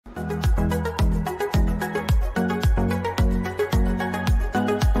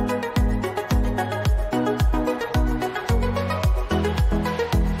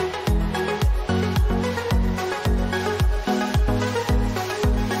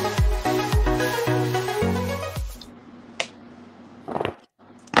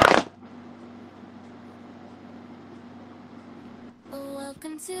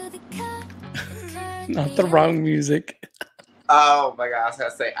Not the wrong music. Oh my gosh, I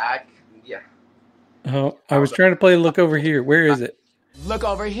say yeah. Oh, I was trying to play Look Over Here. Where is it? Look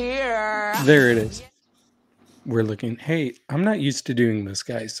over here. There it is. We're looking. Hey, I'm not used to doing this,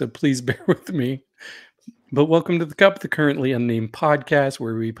 guys, so please bear with me. But welcome to the Cup, the Currently Unnamed Podcast,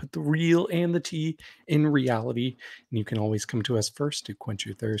 where we put the real and the tea in reality. And you can always come to us first to quench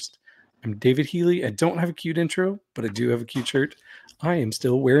your thirst. I'm David Healy. I don't have a cute intro, but I do have a cute shirt. I am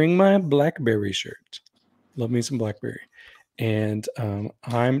still wearing my Blackberry shirt. Love me some Blackberry. And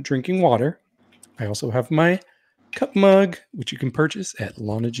I'm drinking water. I also have my cup mug, which you can purchase at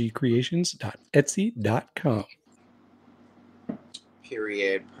lonagcreations.etsy.com.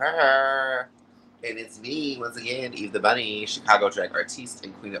 Period. Purr. And it's me, once again, Eve the Bunny, Chicago drag artiste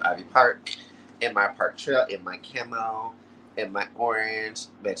and queen of Ivy Park, in my park trail, in my camo, in my orange,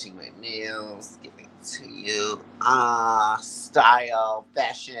 matching my nails, giving it to you. Style,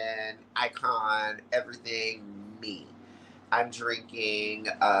 fashion, icon, everything me. I'm drinking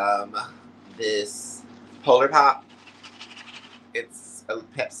this Polar Pop. It's a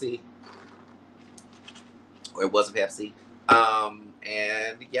Pepsi. Or it was a Pepsi.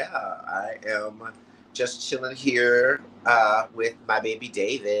 And yeah, I am just chilling here with my baby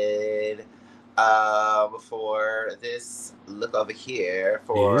David for this look over here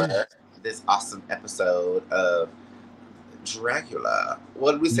for this awesome episode of Dragula.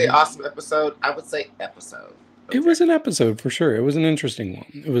 What did we say? Awesome episode? I would say episode. Okay. It was an episode for sure. It was an interesting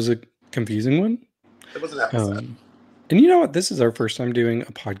one. It was a confusing one. It was an episode. And you know what? This is our first time doing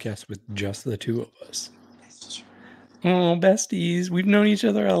a podcast with just the two of us. Oh, besties. We've known each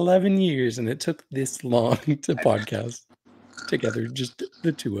other 11 years, and it took this long to podcast together, just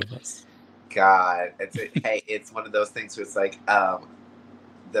the two of us. God. Hey, it's one of those things where it's like,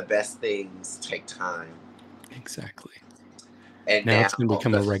 the best things take time. Exactly. And now it's going to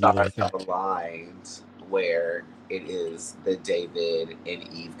become a regular thing. Aligned where it is the David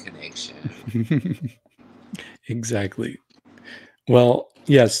and Eve connection. Exactly. Well,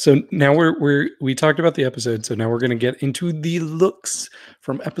 yes. So now we talked about the episode. So now we're going to get into the looks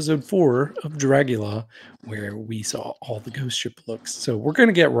from episode 4 of Dragula, where we saw all the ghost ship looks. So we're going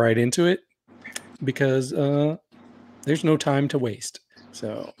to get right into it because there's no time to waste.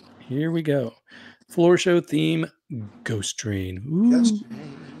 So here we go. Floor show theme, Ghost Train. Ooh. Ghost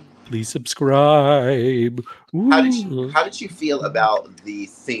Train. Please subscribe. Ooh. How did you feel about the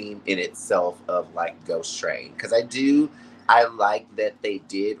theme in itself of like Ghost Train? Because I like that they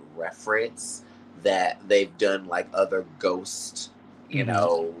did reference that they've done like other ghost, you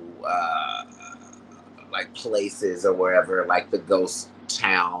know, like places or wherever, like the ghost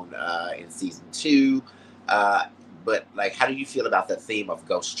town in season 2. But like, how do you feel about the theme of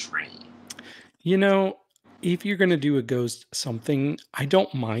Ghost Train? You know, if you're going to do a ghost something, I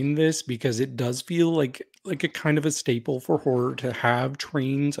don't mind this because it does feel like a kind of a staple for horror to have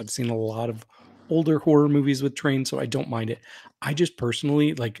trains. I've seen a lot of older horror movies with trains, so I don't mind it. I just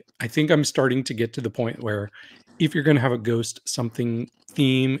personally, I think I'm starting to get to the point where if you're going to have a ghost something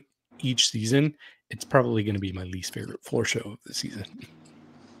theme each season, it's probably going to be my least favorite floor show of the season.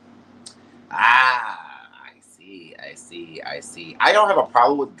 I see. I don't have a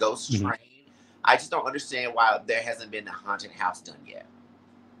problem with Ghost Train. I just don't understand why there hasn't been a haunted house done yet.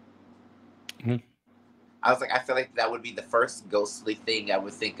 I was like, I feel like that would be the first ghostly thing I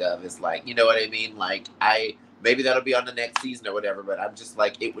would think of is like, you know what I mean? Like, maybe that'll be on the next season or whatever, but I'm just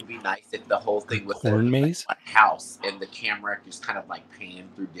like, it would be nice if the whole thing was corn maze house and the camera just kind of like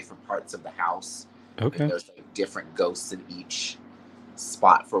panned through different parts of the house. Okay. And there's like different ghosts in each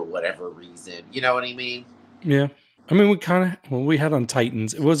spot for whatever reason. You know what I mean? Yeah. I mean, we had on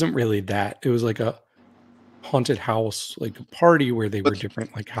Titans, it wasn't really that. It was like a haunted house, like a party where they were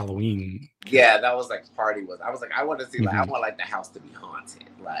different, like Halloween. Yeah, that was like party was. I was like, I want to see, like, I want like the house to be haunted.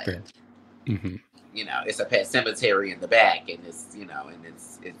 Like, you know, it's a pet cemetery in the back, and it's, you know, and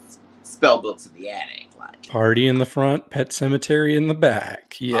it's spell books in the attic. Like party in the front, pet cemetery in the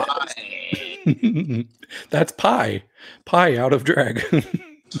back. Yeah, that's Pie out of Drag.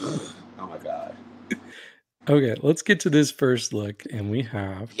 Oh my god. Okay, let's get to this first look, and we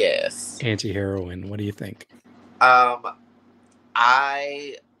have Auntie Heroine. What do you think? I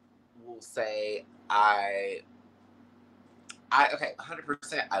will say okay,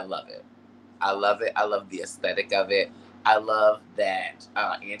 100%. I love it. I love the aesthetic of it. I love that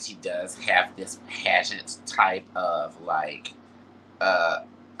Auntie does have this pageant type of like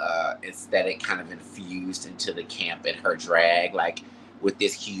aesthetic kind of infused into the camp in her drag, like with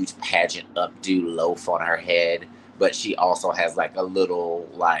this huge pageant updo loaf on her head, but she also has like a little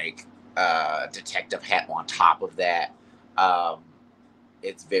like detective hat on top of that.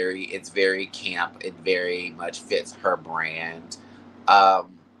 It's very camp. It very much fits her brand.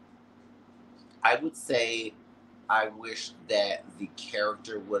 Um, I would say I wish that the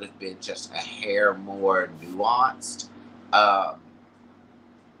character would have been just a hair more nuanced. Um,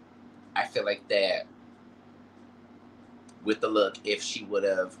 I feel like that with the look, if she would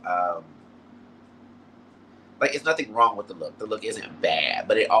have, like, it's nothing wrong with the look. The look isn't bad,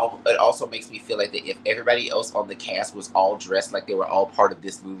 but it also makes me feel like that if everybody else on the cast was all dressed like they were all part of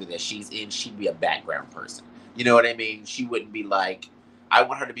this movie that she's in, she'd be a background person. You know what I mean? She wouldn't be like, I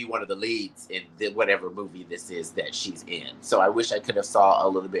want her to be one of the leads in whatever movie this is that she's in. So I wish I could have saw a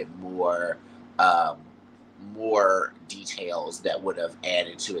little bit um, more details that would have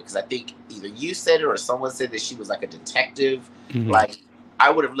added to it. Because I think either you said it or someone said that she was like a detective. Like, I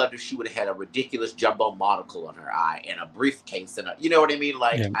would have loved if she would have had a ridiculous jumbo monocle on her eye and a briefcase and you know what I mean?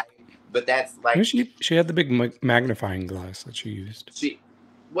 Like, Yeah. but that's like she had the big magnifying glass that she used. She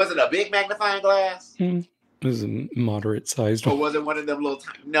was it a big magnifying glass? It was a moderate sized Or one. was it one of them little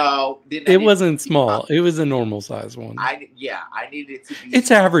tiny? No, it wasn't small. It was a normal size one. I needed it to be. It's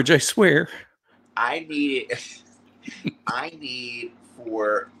average, I swear. I need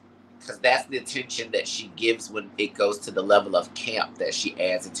for, because that's the attention that she gives when it goes to the level of camp that she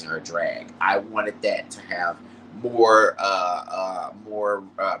adds into her drag. I wanted that to have more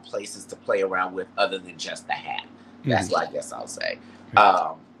places to play around with other than just the hat. That's what I guess I'll say.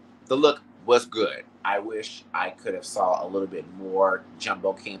 The look was good. I wish I could have saw a little bit more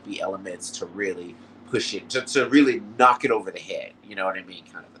jumbo campy elements to really push it, to really knock it over the head. You know what I mean?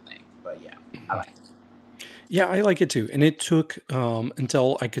 Kind of a thing. But yeah, I like it. Yeah, I like it too. And it took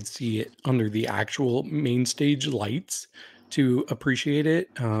until I could see it under the actual main stage lights to appreciate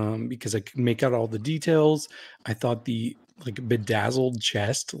it, because I could make out all the details. I thought the like bedazzled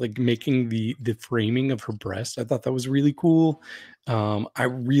chest, like making the framing of her breast, I thought that was really cool. I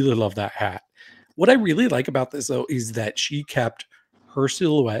really love that hat. What I really like about this though is that she kept her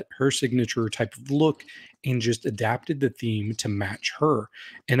silhouette, her signature type of look, and just adapted the theme to match her.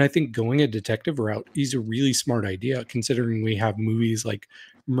 And I think going a detective route is a really smart idea, considering we have movies like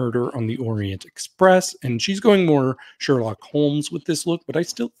Murder on the Orient Express, and she's going more Sherlock Holmes with this look, but I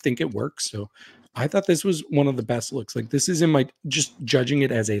still think it works. So I thought this was one of the best looks. Like, this is in my, just judging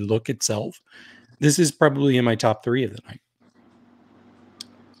it as a look itself, this is probably in my top 3 of the night.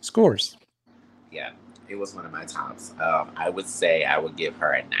 Scores. Yeah, it was one of my tops. I would say I would give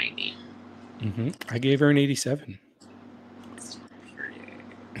her a 90. I gave her an 87.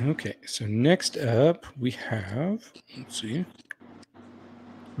 Okay, so next up we have, let's see,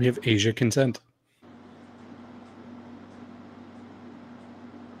 we have Asia Consent.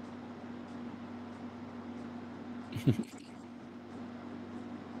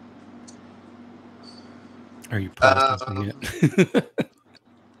 Are you processing it?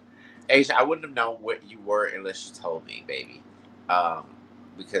 Asia, I wouldn't have known what you were unless you told me, baby.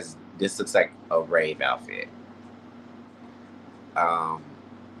 Because this looks like a rave outfit.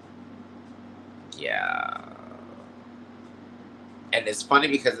 Yeah. And it's funny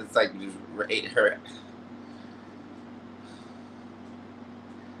because it's like you rate her.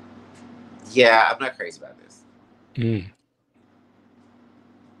 Yeah, I'm not crazy about this. Okay.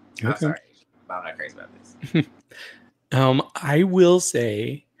 I'm sorry, but I'm not crazy about this. I will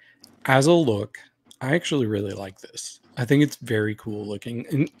say, as a look, I actually really like this. I think it's very cool looking.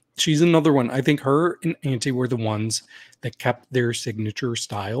 And she's another one. I think her and Auntie were the ones that kept their signature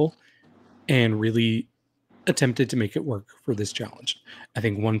style and really attempted to make it work for this challenge. I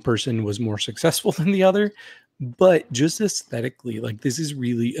think one person was more successful than the other, but just aesthetically, like, this is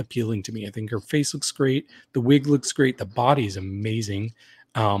really appealing to me. I think her face looks great. The wig looks great. The body is amazing.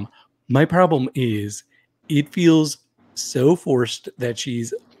 My problem is it feels so forced that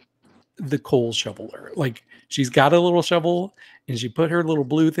she's the coal shoveler. Like, she's got a little shovel and she put her little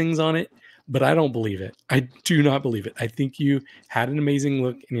blue things on it, but I don't believe it. I do not believe it. I think you had an amazing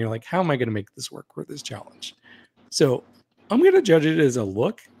look and you're like, how am I going to make this work for this challenge? So I'm going to judge it as a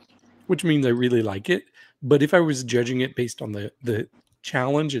look, which means I really like it. But if I was judging it based on the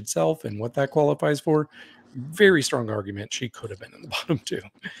challenge itself and what that qualifies for, very strong argument she could have been in the bottom 2.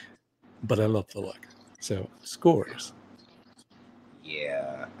 But I love the look. So scores.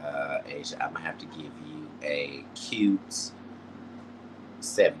 Yeah, Asia, I'm gonna have to give you a cute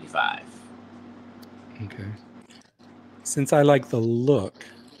 75. Okay. Since I like the look,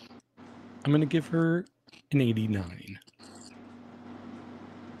 I'm gonna give her an 89.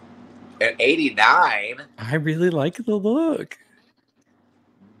 An 89? I really like the look.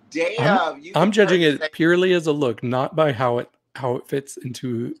 Damn, I'm judging it purely as a look, not by how it fits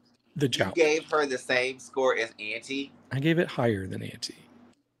into the challenge. You gave her the same score as Auntie? I gave it higher than Auntie.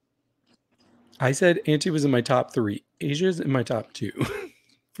 I said Auntie was in my top 3. Asia's in my top 2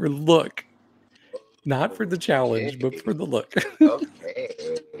 for look, not for the challenge, but for the look.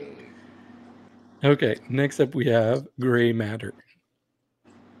 Okay. Okay, next up we have Gray Matter.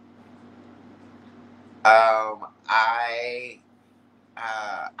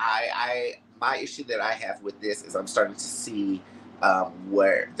 My issue that I have with this is I'm starting to see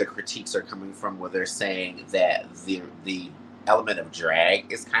where the critiques are coming from, where they're saying that the element of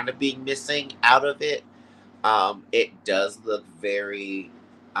drag is kind of being missing out of it. It does look very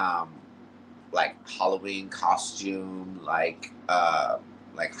like Halloween costume, like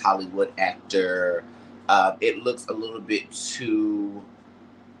Hollywood actor. It looks a little bit too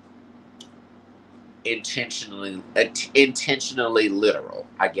intentionally literal,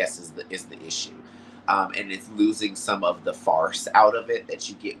 I guess is the issue. And it's losing some of the farce out of it that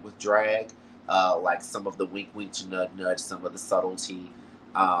you get with drag, like some of the wink wink to nudge nudge, some of the subtlety,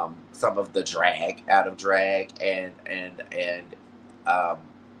 some of the drag out of drag, and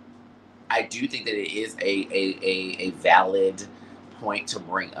I do think that it is a valid point to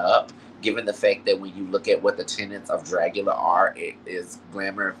bring up, given the fact that when you look at what the tenets of Dragula are, it is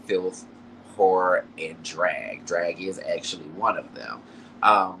glamour, filth, horror, and drag. Drag is actually one of them.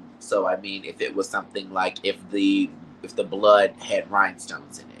 So I mean, if it was something like if the blood had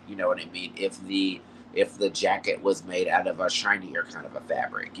rhinestones in it, you know what I mean? If the jacket was made out of a shinier kind of a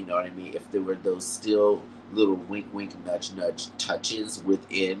fabric, you know what I mean? If there were those still little wink wink nudge nudge touches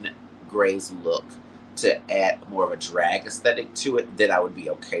within Gray's look to add more of a drag aesthetic to it, then I would be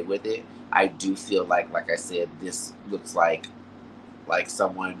okay with it. I do feel like I said, this looks like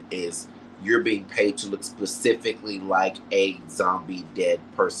someone is, you're being paid to look specifically like a zombie dead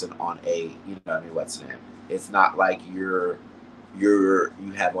person on a, you know what I mean, what's the name? It's not like you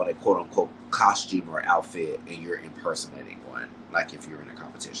have on a quote unquote costume or outfit and you're impersonating one, like if you're in a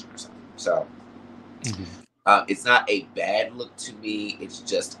competition or something. So it's not a bad look to me. It's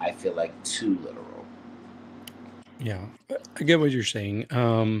just, I feel like too literal. Yeah, I get what you're saying.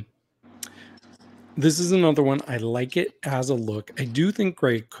 This is another one. I like it as a look. I do think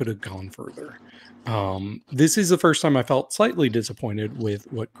Gray could have gone further. This is the first time I felt slightly disappointed with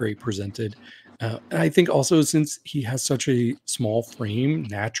what Gray presented. And I think also since he has such a small frame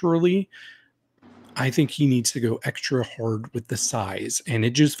naturally, I think he needs to go extra hard with the size. And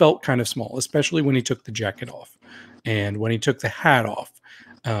it just felt kind of small, especially when he took the jacket off and when he took the hat off.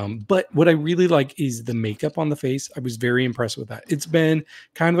 But what I really like is the makeup on the face. I was very impressed with that. It's been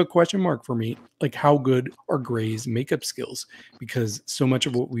kind of a question mark for me, like how good are Gray's makeup skills? Because so much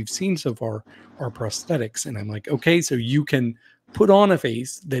of what we've seen so far are prosthetics. And I'm like, okay, so you can put on a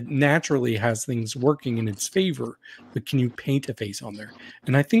face that naturally has things working in its favor, but can you paint a face on there?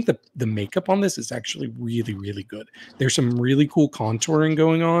 And I think the makeup on this is actually really, really good. There's some really cool contouring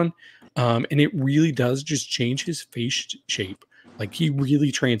going on. And it really does just change his face shape. Like he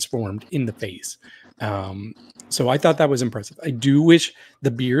really transformed in the face. So I thought that was impressive. I do wish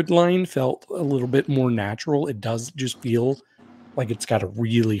the beard line felt a little bit more natural. It does just feel like it's got a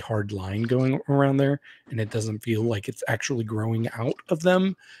really hard line going around there, and it doesn't feel like it's actually growing out of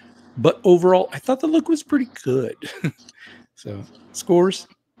them. But overall, I thought the look was pretty good. So scores?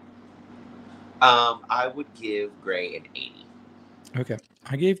 I would give Gray an 80. Okay.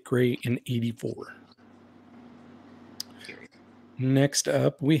 I gave Gray an 84. Next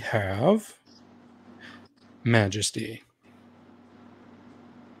up, we have Majesty.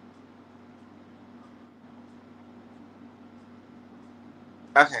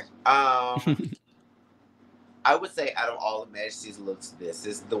 Okay. I would say out of all of Majesty's looks, this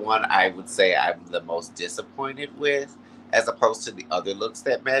is the one I would say I'm the most disappointed with, as opposed to the other looks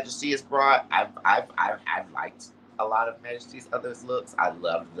that Majesty has brought. I've liked a lot of Majesty's other looks. I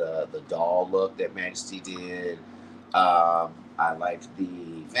loved the doll look that Majesty did. I liked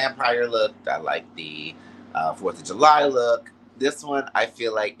the vampire look. I liked the 4th of July look. This one, I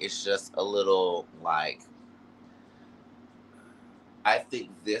feel like it's just a little like. I think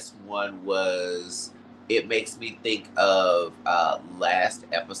this one was. It makes me think of last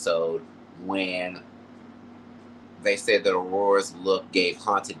episode when they said that Aurora's look gave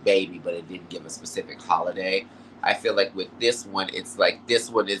Haunted Baby, but it didn't give a specific holiday. I feel like with this one, it's like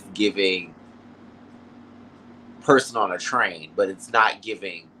this one is giving person on a train, but it's not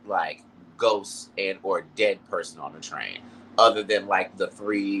giving like ghost and or dead person on a train, other than like the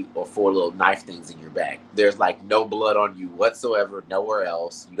 3 or 4 little knife things in your back. There's like no blood on you whatsoever, nowhere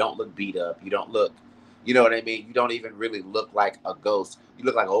else. You don't look beat up. You don't look, you know what I mean? You don't even really look like a ghost. You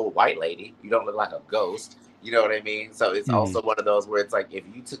look like an old white lady. You don't look like a ghost. You know what I mean? So it's also one of those where it's like if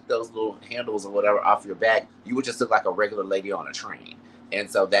you took those little handles or whatever off your back, you would just look like a regular lady on a train. And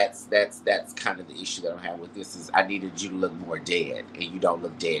so that's kind of the issue that I'm having with this is I needed you to look more dead, and you don't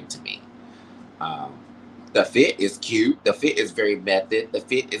look dead to me. Um, the fit is cute. The fit is very method. The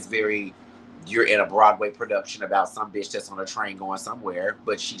fit is very, you're in a Broadway production about some bitch that's on a train going somewhere,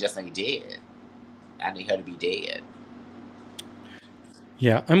 but she just ain't dead. I need her to be dead.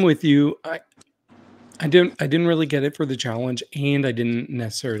 Yeah, I'm with you. I didn't really get it for the challenge, and I didn't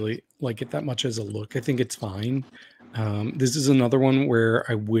necessarily like it that much as a look. I think it's fine. This is another one where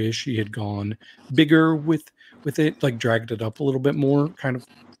I wish he had gone bigger with it, like dragged it up a little bit more. Kind of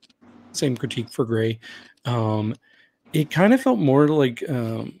same critique for Gray. It kind of felt more like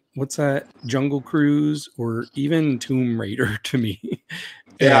what's that, Jungle Cruise or even Tomb Raider to me.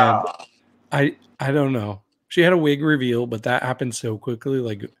 And Yeah. I don't know. She had a wig reveal, but that happened so quickly,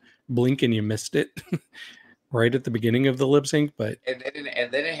 like blink and you missed it right at the beginning of the lip sync. But And they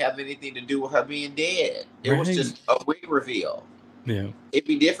didn't have anything to do with her being dead. It was right, just a wig reveal. yeah. It'd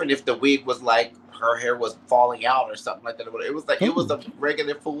be different if the wig was like her hair was falling out or something like that. It was like it was Oh, a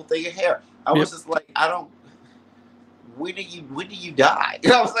regular full thing of hair. I yep. was just like, I don't. When do you die? You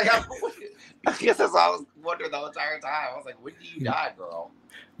know, I was like, I guess that's what I was wondering the entire time. I was like, when do you die, girl?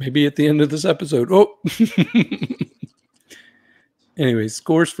 Maybe at the end of this episode. Oh. Anyways,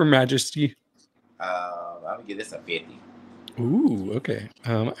 scores for Majesty. I'm gonna give this a 50. Ooh, okay.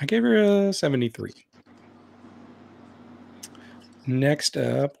 I gave her a 73. Next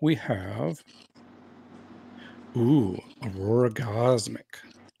up, we have Aurora Gozmic.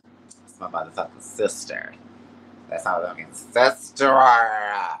 It's my motherfucking sister. That's how fucking sister.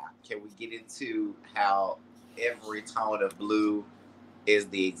 Can we get into how every tone of blue is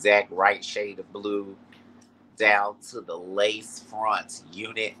the exact right shade of blue, down to the lace front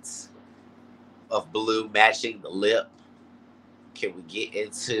unit of blue matching the lip? Can we get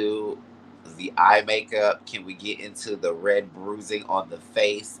into the eye makeup? Can we get into the red bruising on the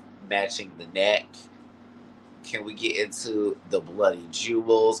face matching the neck? Can we get into the bloody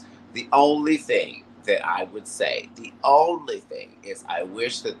jewels? The only thing that I would say, the only thing is I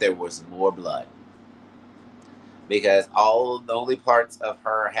wish that there was more blood. Because the only parts of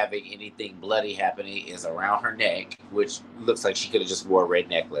her having anything bloody happening is around her neck, which looks like she could have just wore a red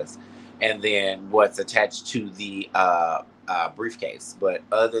necklace, and then what's attached to the briefcase. But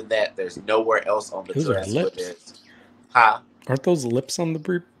other than that, there's nowhere else on the Those are dress where lips. there's. Huh? Aren't those lips on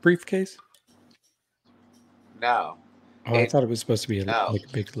the briefcase? No. Oh, I thought it was supposed to be No. like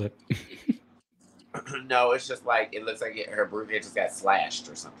a big lip. No, it's just like it looks like her briefcase just got slashed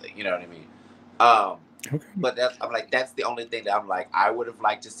or something. You know what I mean? Okay. But I'm like, that's the only thing that I'm like, I would have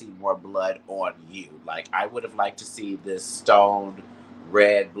liked to see more blood on you. Like, I would have liked to see this stoned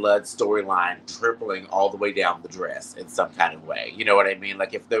red blood storyline tripling all the way down the dress in some kind of way. You know what I mean?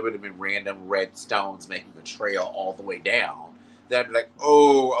 Like, if there would have been random red stones making a trail all the way down, then I'd be like,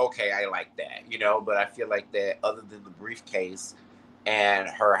 oh, okay, I like that. You know, but I feel like that other than the briefcase and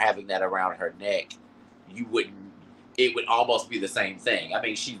her having that around her neck, it would almost be the same thing. I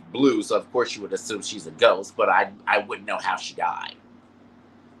mean, she's blue, so of course you would assume she's a ghost, but I wouldn't know how she died.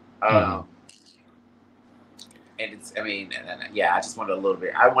 And it's, I mean, yeah, I just wanted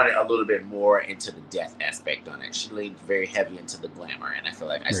I wanted a little bit more into the death aspect on it. She leaned very heavy into the glamour, and I feel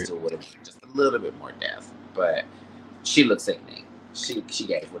like I still would have just a little bit more death, but she looks sickening. She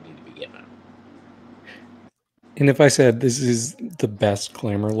gave what needed to be given. And if I said this is the best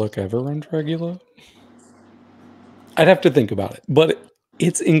glamour look ever on Dragula, I'd have to think about it, but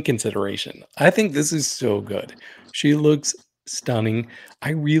it's in consideration. I think this is so good. She looks stunning.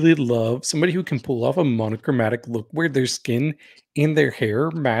 I really love somebody who can pull off a monochromatic look where their skin and their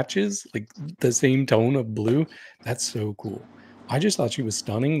hair matches like the same tone of blue. That's so cool. I just thought she was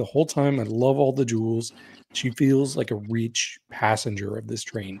stunning the whole time. I love all the jewels. She feels like a rich passenger of this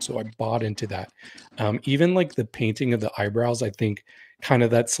train. So I bought into that. Even like the painting of the eyebrows, I think kind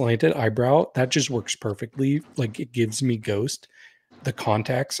of that slanted eyebrow that just works perfectly. Like it gives me Ghost. The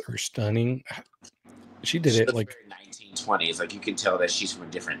contacts are stunning. She did it like very 1920s. Like you can tell that she's from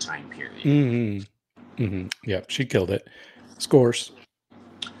a different time period. Yeah, she killed it. Scores.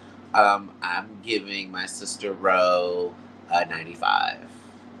 I'm giving my sister Ro a 95.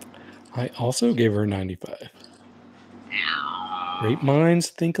 I also gave her 95. Great minds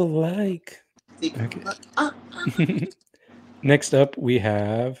think alike. Okay. Next up, we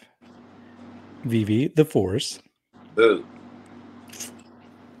have Vivvi the Force. Boo.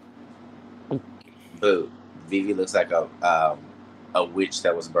 Boo. Vivvi looks like a witch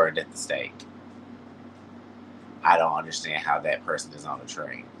that was burned at the stake. I don't understand how that person is on a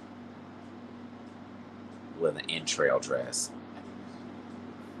train with an entrail dress.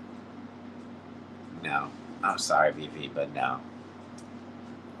 No. I'm sorry, Vivvi, but no.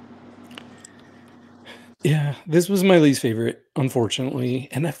 Yeah, this was my least favorite, unfortunately.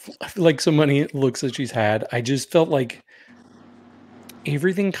 And I feel like so many looks that she's had, I just felt like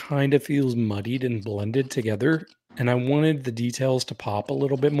everything kind of feels muddied and blended together. And I wanted the details to pop a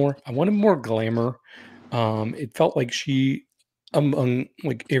little bit more. I wanted more glamour. It felt like she, among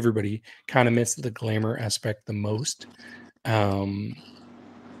like everybody, kind of missed the glamour aspect the most. Um,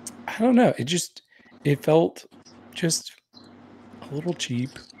 I don't know. It felt just a little cheap.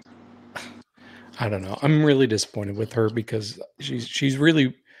 I don't know. I'm really disappointed with her because she's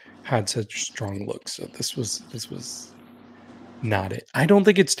really had such strong looks. So this was not it. I don't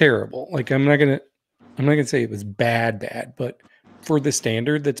think it's terrible. Like I'm not gonna say it was bad, but for the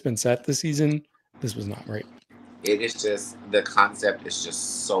standard that's been set this season, this was not right. It is just the concept is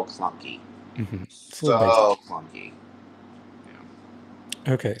just so clunky, It's a little basic. so clunky.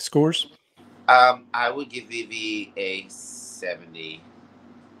 Okay, scores. I would give Vivvi a 70.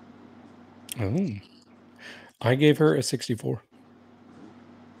 Oh, I gave her a 64.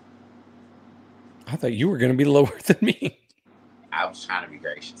 I thought you were going to be lower than me. I was trying to be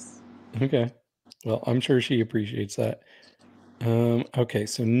gracious. Okay. Well, I'm sure she appreciates that. Okay,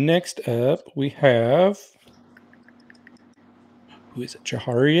 so next up we have, who is it?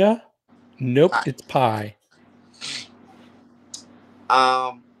 Jaharia? Nope, Pie. it's Pie.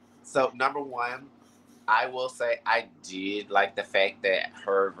 So number one, I will say I did like the fact that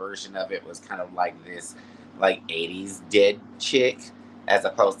her version of it was kind of like this, like 80s dead chick, as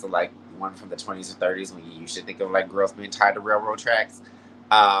opposed to like one from the 20s or 30s when you used to think of like girls being tied to railroad tracks.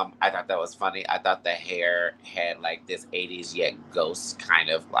 I thought that was funny. I thought the hair had like this 80s yet ghost kind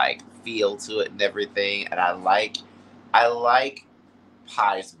of like feel to it and everything. And I like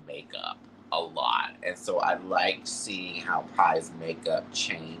Pie's makeup a lot. And so I liked seeing how Pie's makeup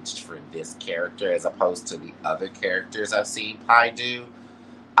changed for this character as opposed to the other characters I've seen Pie do.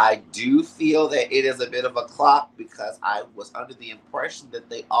 I do feel that it is a bit of a clop because I was under the impression that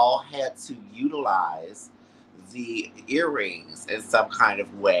they all had to utilize the earrings in some kind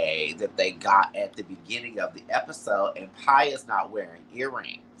of way that they got at the beginning of the episode, and Pie is not wearing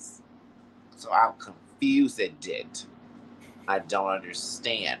earrings. So I'm confused it did. I don't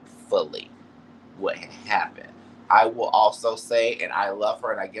understand fully what had happened. I will also say, and I love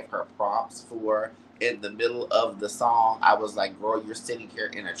her and I give her props for in the middle of the song, I was like, girl, you're sitting here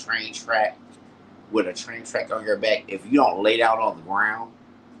in a train track with a train track on your back. If you don't lay down on the ground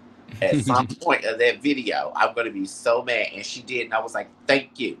at some point of that video, I'm going to be so mad. And she did. And I was like,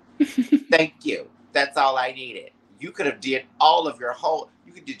 thank you. Thank you. That's all I needed. You could have did all of your whole,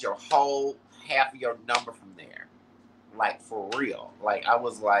 you could did your whole half of your number from there. Like for real. Like I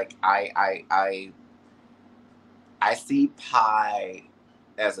was like, I see Pie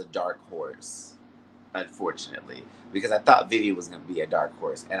as a dark horse, unfortunately, because I thought Vivvi was going to be a dark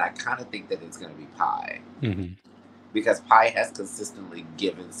horse, and I kind of think that it's going to be Pie, because Pie has consistently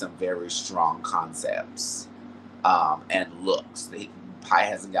given some very strong concepts and looks. Pie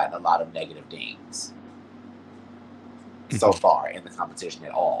hasn't gotten a lot of negative dings so far in the competition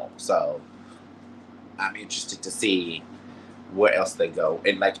at all. So I'm interested to see where else they go,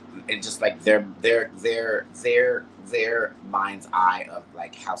 and just like their mind's eye of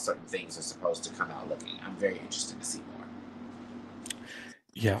like how certain things are supposed to come out looking. I'm very interested to see more.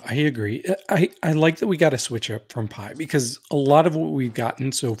 Yeah, I agree. I like that we got a switch up from Pie because a lot of what we've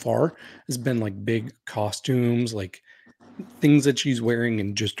gotten so far has been like big costumes, like things that she's wearing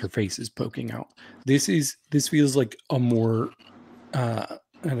and just her face is poking out. This feels like a more I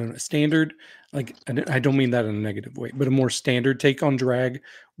don't know, standard, like I don't mean that in a negative way, but a more standard take on drag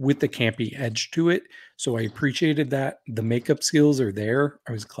with the campy edge to it. So I appreciated that. The makeup skills are there.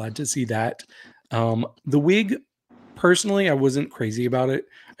 I was glad to see that. The wig, personally, I wasn't crazy about it.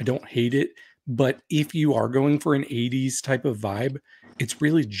 I don't hate it, but if you are going for an 80s type of vibe, it's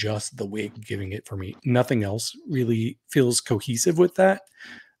really just the wig giving it for me. Nothing else really feels cohesive with that.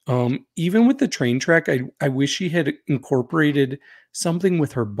 Even with the train track, I wish she had incorporated something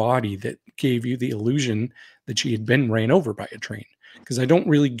with her body that gave you the illusion that she had been ran over by a train. Because I don't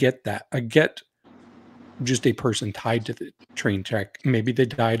really get that. I get just a person tied to the train track. Maybe they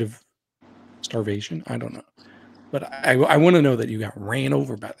died of starvation. I don't know. But I want to know that you got ran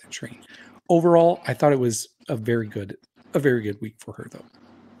over by the train. Overall, I thought it was a very good week for her, though.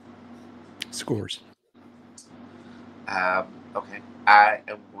 Scores. Okay. I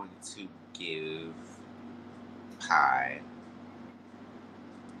am going to give Pie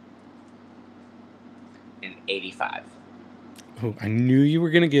an 85. Oh, I knew you were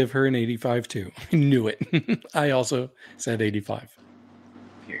going to give her an 85 too. I knew it. I also said 85.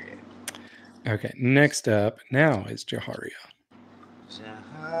 Period. Okay, next up now is Jaharia.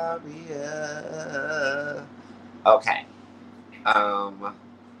 Jaharia. Okay. I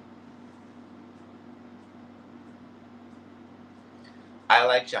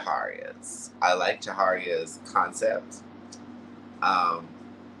like Jaharia's. I like Jaharia's concept. I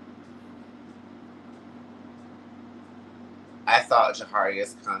thought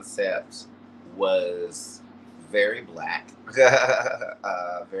Jaharia's concept was very black,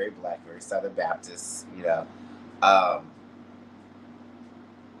 very black, very Southern Baptist.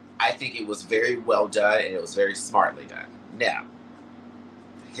 I think it was very well done and it was very smartly done. Now,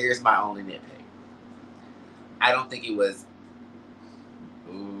 here's my only nitpick. I don't think it was.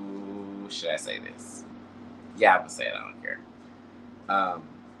 Ooh, should I say this? Yeah, I'm gonna say it. I don't care.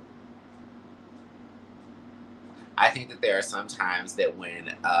 I think that there are some times that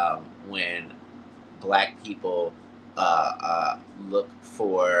when Black people look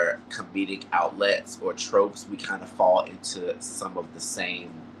for comedic outlets or tropes, we kind of fall into some of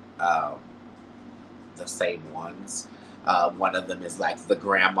um, the same ones. One of them is like the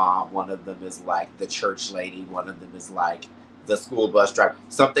grandma. One of them is like the church lady. One of them is like the school bus driver.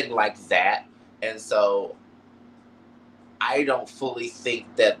 Something like that. And so I don't fully think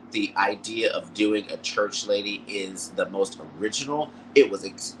that the idea of doing a church lady is the most original. It was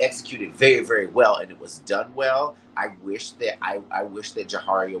executed very, very well, and it was done well. I wish that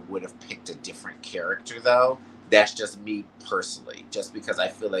Jaharia would have picked a different character, though. That's just me personally, just because I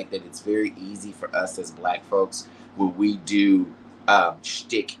feel like that it's very easy for us as Black folks when we do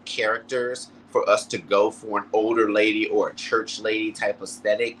shtick characters for us to go for an older lady or a church lady type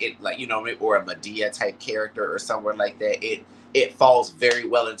aesthetic, it like or a Medea type character or somewhere like that. It falls very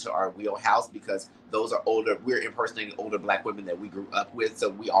well into our wheelhouse because those are older. We're impersonating older Black women that we grew up with, so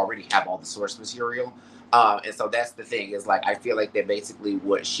we already have all the source material. And so that's the thing is like I feel like that basically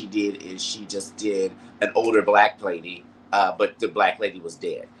what she did is she just did an older Black lady, but the Black lady was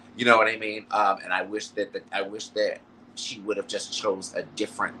dead. You know what I mean? And I wish that she would have just chose a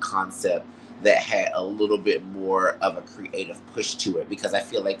different concept that had a little bit more of a creative push to it, because I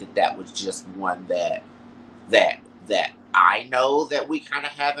feel like that was just one that I know that we kind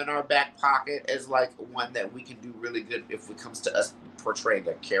of have in our back pocket as like one that we can do really good if it comes to us portraying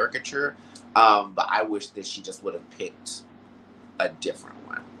a caricature. But I wish that she just would have picked a different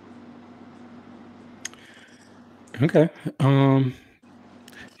one. Okay.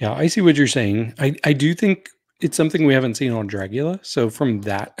 Yeah, I see what you're saying. I do think it's something we haven't seen on Dragula. So from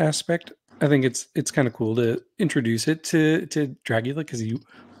that aspect, I think it's kind of cool to introduce it to Dragula because you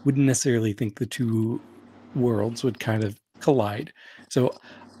wouldn't necessarily think the two worlds would kind of collide. So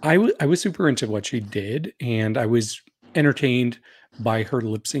I was super into what she did, and I was entertained by her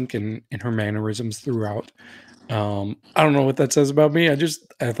lip sync and her mannerisms throughout. I don't know what that says about me. I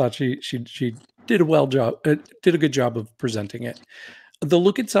thought she did did a good job of presenting it. The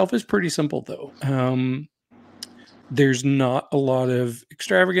look itself is pretty simple, though. There's not a lot of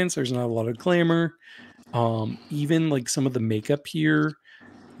extravagance. There's not a lot of glamour. Even like some of the makeup here,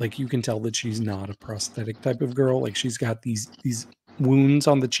 like you can tell that she's not a prosthetic type of girl. Like she's got these wounds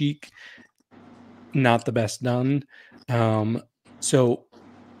on the cheek, not the best done. So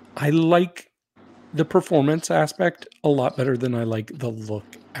I like the performance aspect a lot better than I like the look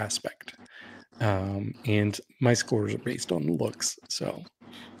aspect. And my scores are based on looks. So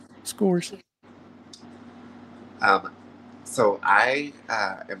scores. So I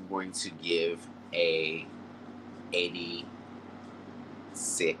am going to give a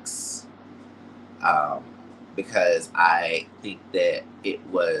 86 because I think that it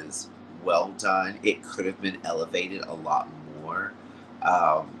was well done. It could have been elevated a lot more.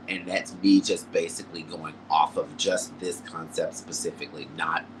 And that's me just basically going off of just this concept specifically,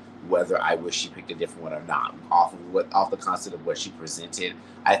 not whether I wish she picked a different one or not. Off the concept of what she presented,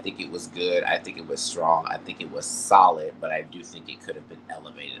 I think it was good. I think it was strong. I think it was solid, but I do think it could have been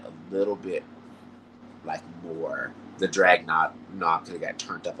elevated a little bit, like more. The drag knob could have got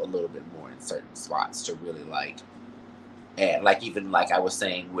turned up a little bit more in certain spots to really like, and like even like I was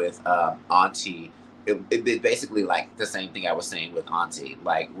saying with Auntie, it basically like the same thing I was saying with Auntie,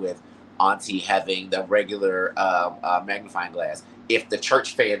 like with Auntie having the regular magnifying glass. If the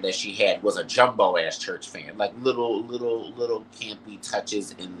church fan that she had was a jumbo ass church fan, like little campy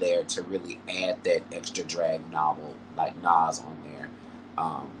touches in there to really add that extra drag novel like Nas on there.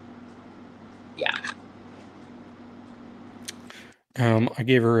 Yeah. I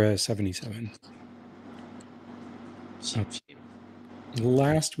gave her a 77.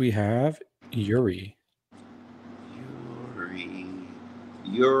 Last we have Yuri.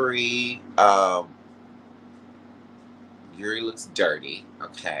 Yuri. Yuri looks dirty.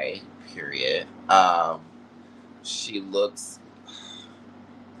 Okay. Period. She looks.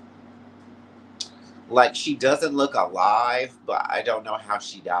 Like, she doesn't look alive, but I don't know how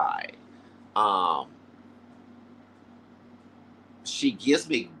she died. She gives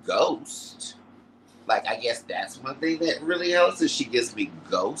me ghost. Like, I guess that's one thing that really helps, is she gives me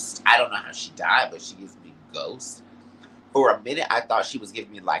ghost. I don't know how she died, but she gives me ghost. For a minute, I thought she was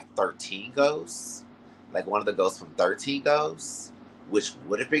giving me like 13 ghosts. Like one of the ghosts from 13 Ghosts, which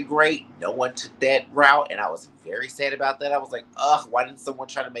would have been great. No one took that route, and I was very sad about that. I was like, ugh, why didn't someone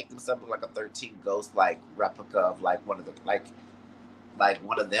try to make themselves look like a 13 Ghost, like, replica of, like, one of the, like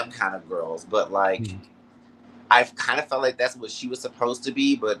one of them kind of girls. But, like, I kind of felt like that's what she was supposed to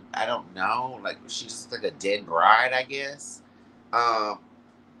be, but I don't know. Like, she's just like a dead bride, I guess.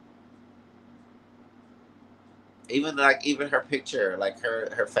 Even her picture, like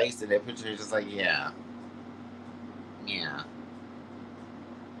her face in that picture is just like, yeah.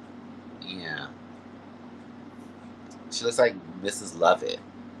 She looks like Mrs. Lovett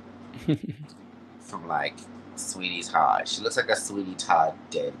from, like, Sweeney Todd. She looks like a Sweeney Todd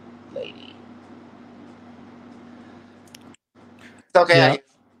dead lady. It's okay. Yeah.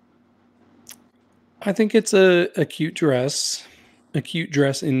 I think it's a cute dress. A cute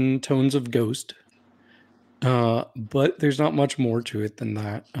dress in tones of ghost. But there's not much more to it than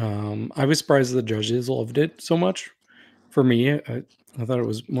that. I was surprised the judges loved it so much. For me, I thought it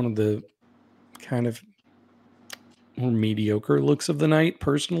was one of the kind of more mediocre looks of the night,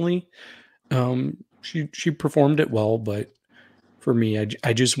 personally. She performed it well, but for me,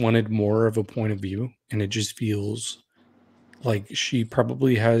 I just wanted more of a point of view, and it just feels like she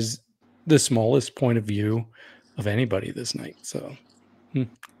probably has the smallest point of view of anybody this night. So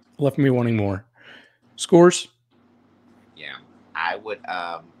left me wanting more. Scores? Yeah, I would.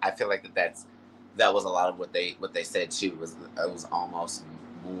 I feel like that was a lot of what they said too. It was almost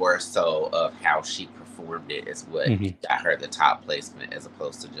more so of how she performed it is what got her the top placement, as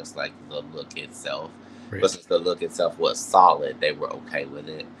opposed to just like the look itself. Right. But since the look itself was solid, they were okay with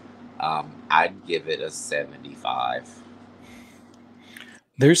it. I'd give it a 75.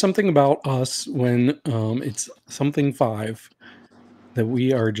 There's something about us when it's something 5 that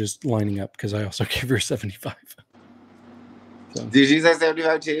we are just lining up, because I also gave her 75. So, did you say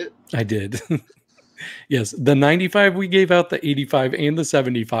 75 too? I did. Yes, the 95 we gave out, the 85 and the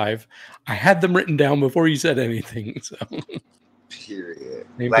 75. I had them written down before you said anything. So period.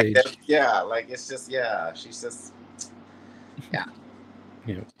 Same like page. that, yeah, like it's just, yeah, she's just, yeah.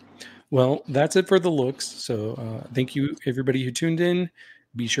 Yeah. Well, that's it for the looks. So thank you, everybody who tuned in.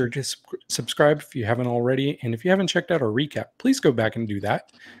 Be sure to subscribe if you haven't already. And if you haven't checked out our recap, please go back and do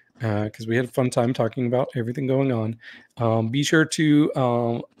that, because we had a fun time talking about everything going on. Be sure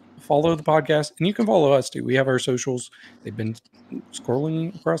to follow the podcast, and you can follow us too. We have our socials. They've been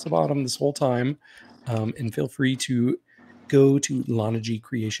scrolling across the bottom this whole time. And feel free to go to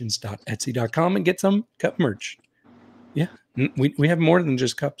lanagcreations.etsy.com and get some cup merch. Yeah, we have more than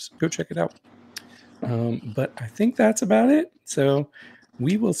just cups. Go check it out. But I think that's about it. So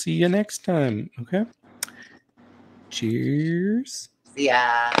we will see you next time. Okay. Cheers. See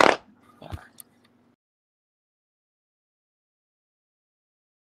ya.